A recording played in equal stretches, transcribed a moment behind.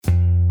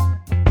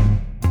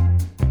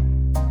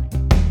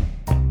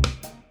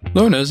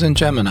Luna's in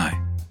Gemini,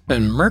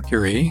 and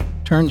Mercury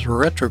turns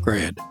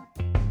retrograde.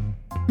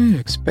 You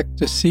expect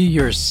to see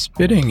your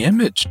spitting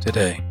image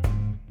today.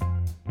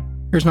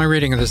 Here's my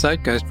reading of the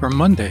Zeitgeist for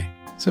Monday,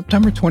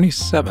 September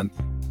 27th,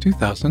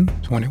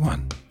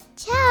 2021.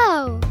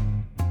 Ciao!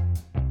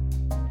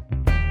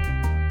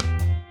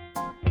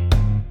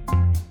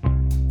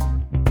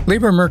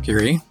 Libra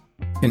Mercury,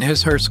 in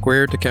his/her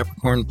square to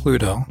Capricorn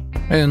Pluto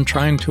and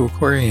trine to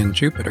Aquarian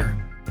Jupiter,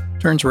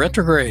 turns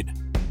retrograde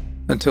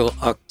until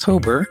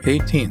October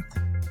 18th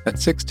at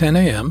 6:10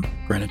 a.m.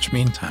 Greenwich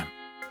Mean Time.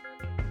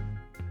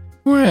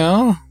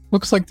 Well,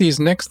 looks like these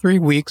next 3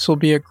 weeks will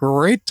be a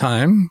great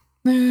time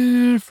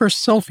for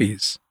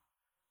selfies.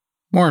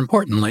 More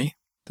importantly,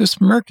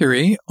 this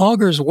Mercury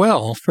augurs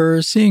well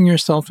for seeing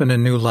yourself in a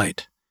new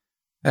light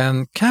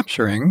and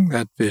capturing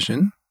that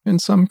vision in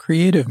some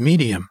creative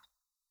medium.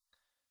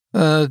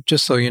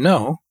 Just so you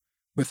know,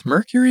 with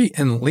Mercury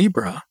in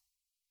Libra,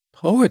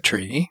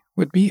 poetry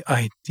would be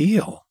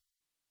ideal.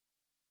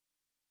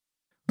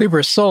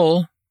 Libra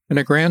Sol, in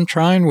a grand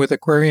trine with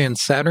Aquarian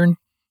Saturn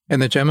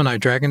and the Gemini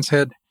Dragon's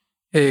Head,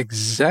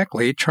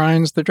 exactly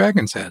trines the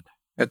Dragon's Head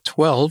at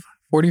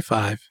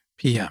 12:45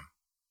 p.m.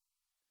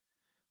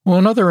 Well,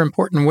 another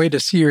important way to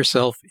see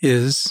yourself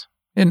is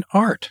in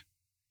art.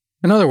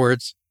 In other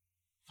words,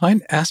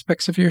 find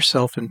aspects of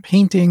yourself in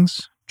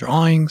paintings,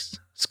 drawings,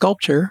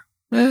 sculpture,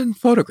 and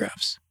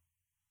photographs.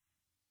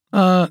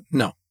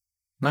 No,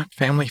 not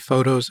family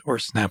photos or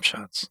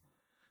snapshots.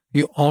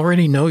 You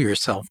already know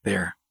yourself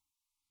there.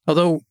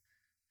 Although,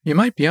 you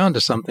might be onto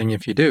something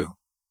if you do.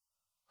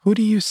 Who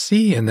do you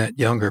see in that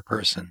younger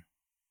person?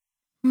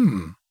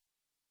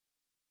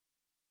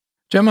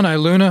 Gemini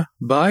Luna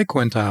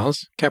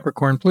bi-quintiles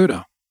Capricorn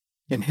Pluto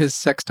in his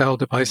sextile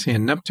to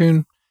Piscean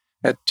Neptune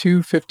at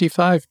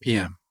 2:55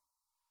 p.m.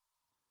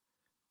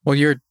 Well,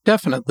 you're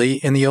definitely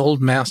in the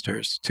old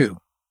masters, too.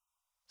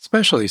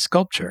 Especially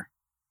sculpture.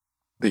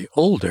 The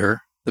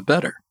older, the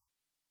better.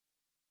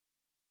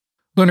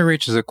 Luna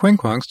reaches a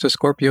quincunx to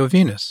Scorpio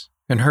Venus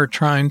and her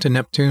trine to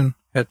Neptune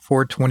at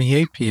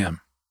 4:28 p.m.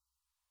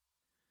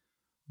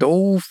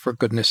 Oh, for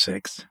goodness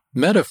sakes,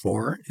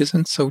 metaphor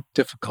isn't so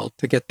difficult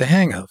to get the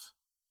hang of.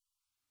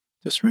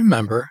 Just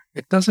remember,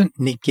 it doesn't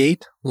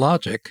negate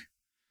logic.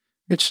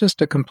 It's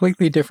just a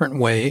completely different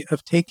way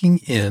of taking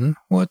in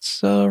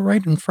what's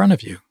right in front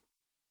of you.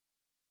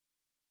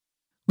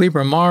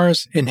 Libra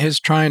Mars in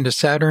his trine to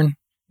Saturn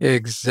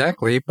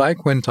exactly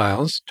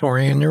bi-quintiles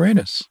Taurian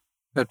Uranus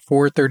at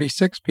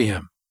 4:36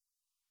 p.m.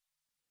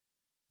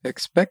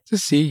 Expect to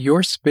see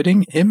your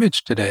spitting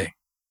image today,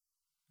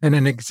 and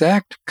an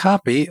exact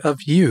copy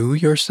of you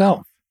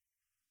yourself.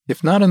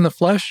 If not in the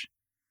flesh,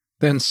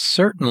 then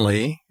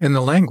certainly in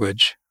the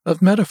language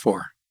of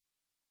metaphor.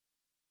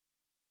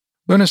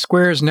 Luna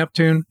squares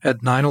Neptune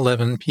at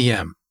 9:11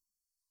 p.m.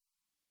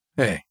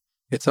 Hey,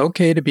 it's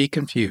okay to be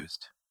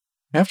confused.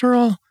 After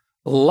all,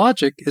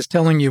 logic is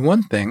telling you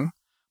one thing,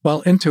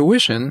 while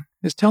intuition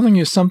is telling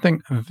you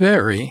something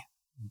very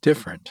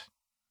different.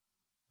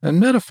 And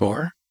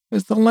metaphor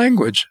is the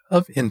language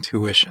of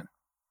intuition.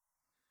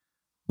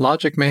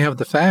 Logic may have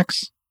the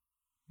facts,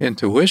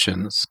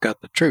 intuition's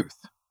got the truth.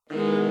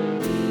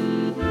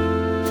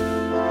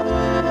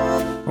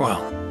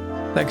 Well,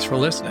 thanks for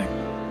listening.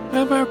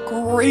 Have a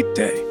great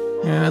day,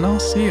 and I'll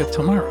see you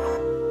tomorrow.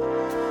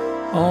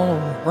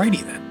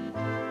 Alrighty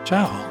then.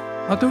 Ciao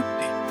a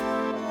tutti.